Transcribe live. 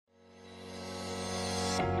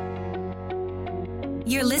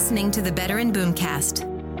You're listening to the Better in Boone cast,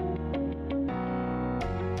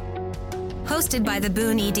 hosted by the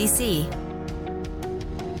Boone EDC.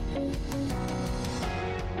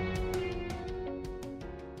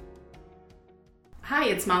 Hi,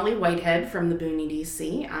 it's Molly Whitehead from the Boone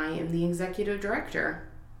EDC. I am the Executive Director.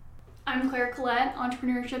 I'm Claire Collette,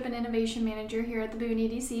 Entrepreneurship and Innovation Manager here at the Boone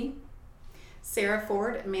EDC. Sarah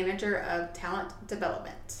Ford, Manager of Talent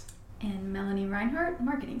Development. And Melanie Reinhardt,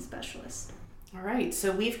 Marketing Specialist. All right,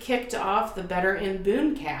 so we've kicked off the Better in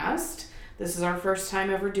Boone cast. This is our first time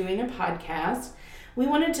ever doing a podcast. We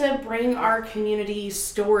wanted to bring our community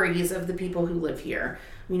stories of the people who live here.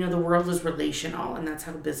 We know the world is relational, and that's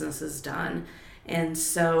how business is done. And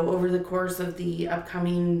so over the course of the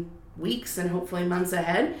upcoming weeks and hopefully months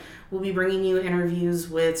ahead, we'll be bringing you interviews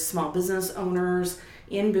with small business owners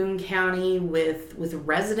in Boone County, with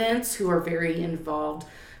residents who are very involved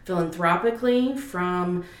philanthropically,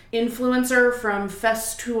 from influencer, from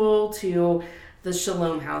Festool to the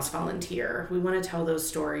Shalom House volunteer. We want to tell those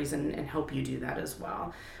stories and help you do that as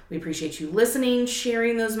well. We appreciate you listening,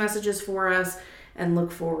 sharing those messages for us, and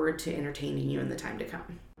look forward to entertaining you in the time to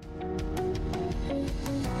come.